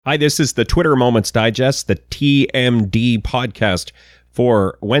Hi, this is the Twitter Moments Digest, the TMD podcast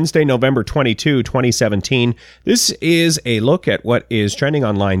for Wednesday, November 22, 2017. This is a look at what is trending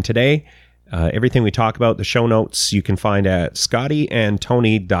online today. Everything we talk about, the show notes, you can find at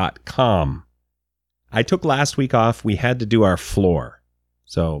scottyandtony.com. I took last week off. We had to do our floor.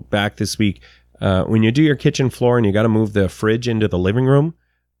 So back this week, when you do your kitchen floor and you got to move the fridge into the living room,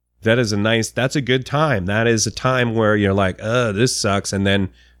 that's a good time. That is a time where you're like, this sucks. And then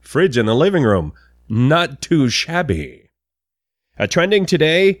fridge in the living room. Not too shabby. Trending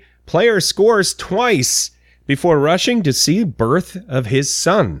today, player scores twice before rushing to see birth of his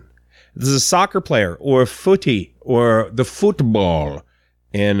son. This is a soccer player or footy or the football.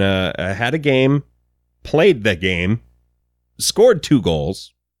 And had a game, played the game, scored 2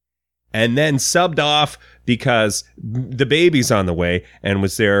 goals, and then subbed off because the baby's on the way and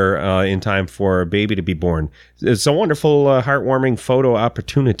was there in time for a baby to be born. It's a wonderful, heartwarming photo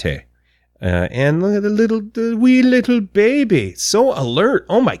opportunity. And look at the wee little baby. So alert.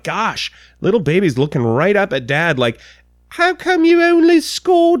 Oh my gosh. Little baby's looking right up at dad like, how come you only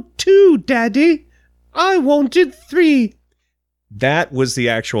scored 2, Daddy? I wanted 3. That was the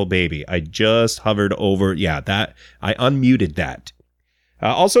actual baby. I just hovered over. Yeah, that I unmuted that.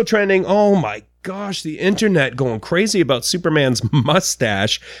 Also trending, oh my gosh, the internet going crazy about Superman's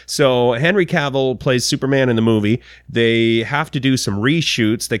mustache. So Henry Cavill plays Superman in the movie. They have to do some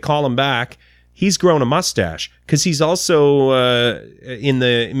reshoots. They call him back. He's grown a mustache because he's also in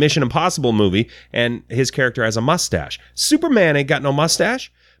the Mission Impossible movie, and his character has a mustache. Superman ain't got no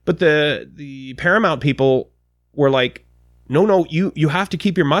mustache, but the Paramount people were like, no, you have to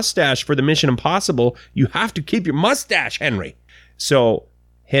keep your mustache for the Mission Impossible. You have to keep your mustache, Henry. So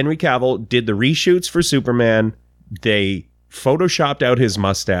Henry Cavill did the reshoots for Superman. They photoshopped out his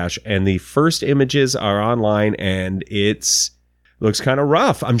mustache, and the first images are online, and looks kind of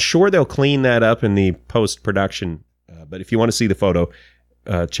rough. I'm sure they'll clean that up in the post-production, but if you want to see the photo,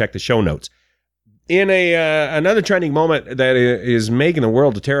 check the show notes. In another trending moment that is making the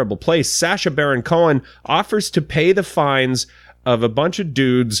world a terrible place, Sacha Baron Cohen offers to pay the fines of a bunch of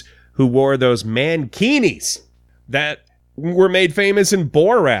dudes who wore those mankinis that were made famous in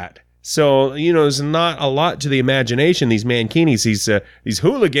Borat. So, there's not a lot to the imagination. These mankinis, these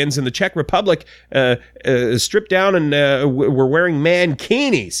hooligans in the Czech Republic stripped down and were wearing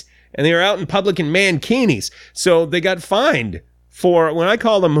mankinis. And they were out in public in mankinis. So they got fined for, when I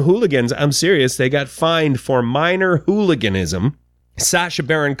call them hooligans, I'm serious, they got fined for minor hooliganism. Sacha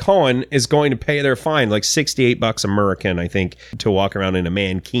Baron Cohen is going to pay their fine, like $68 American, I think, to walk around in a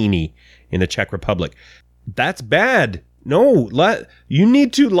mankini in the Czech Republic. That's bad. No, you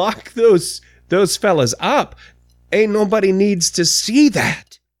need to lock those fellas up. Ain't nobody needs to see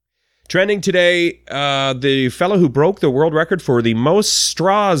that. Trending today, the fellow who broke the world record for the most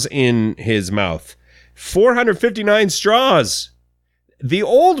straws in his mouth. 459 straws. The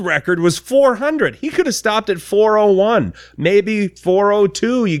old record was 400. He could have stopped at 401, maybe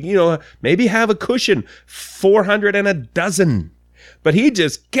 402. Maybe have a cushion. 400 and a dozen. But he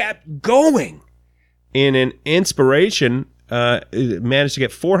just kept going. In an inspiration, managed to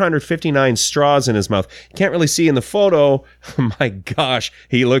get 459 straws in his mouth. You can't really see in the photo. My gosh,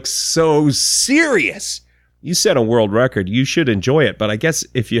 he looks so serious. You set a world record. You should enjoy it. But I guess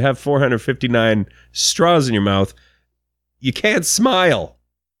if you have 459 straws in your mouth, you can't smile.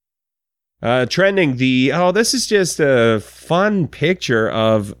 Trending this is just a fun picture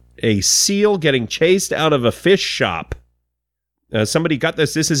of a seal getting chased out of a fish shop. Somebody got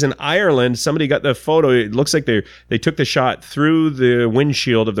this. This is in Ireland. Somebody got the photo. It looks like they took the shot through the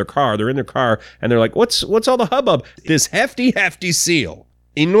windshield of their car. They're in their car, and they're like, "What's all the hubbub?" This hefty seal,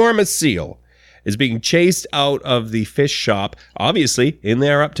 enormous seal, is being chased out of the fish shop. Obviously, in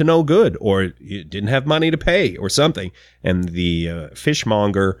there up to no good, or it didn't have money to pay, or something. And the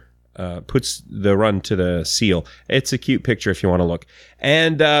fishmonger puts the run to the seal. It's a cute picture if you want to look.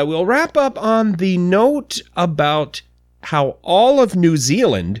 And we'll wrap up on the note about how all of New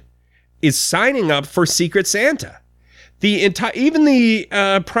Zealand is signing up for Secret Santa. Even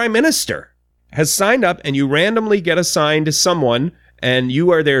the Prime Minister has signed up, and you randomly get assigned to someone, and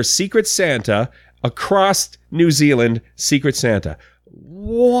you are their Secret Santa across New Zealand. Secret Santa.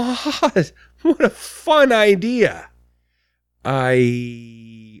 What a fun idea.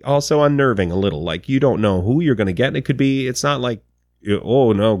 Also unnerving a little. Like, you don't know who you're going to get. It's not like,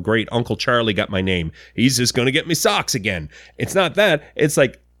 oh no, great, Uncle Charlie got my name. He's just going to get me socks again. It's not that. It's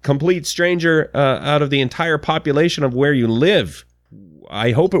like complete stranger out of the entire population of where you live.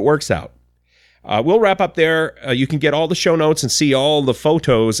 I hope it works out. We'll wrap up there. You can get all the show notes and see all the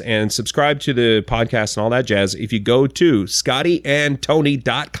photos and subscribe to the podcast and all that jazz if you go to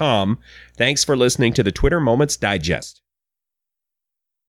scottyandtony.com. Thanks for listening to the Twitter Moments Digest.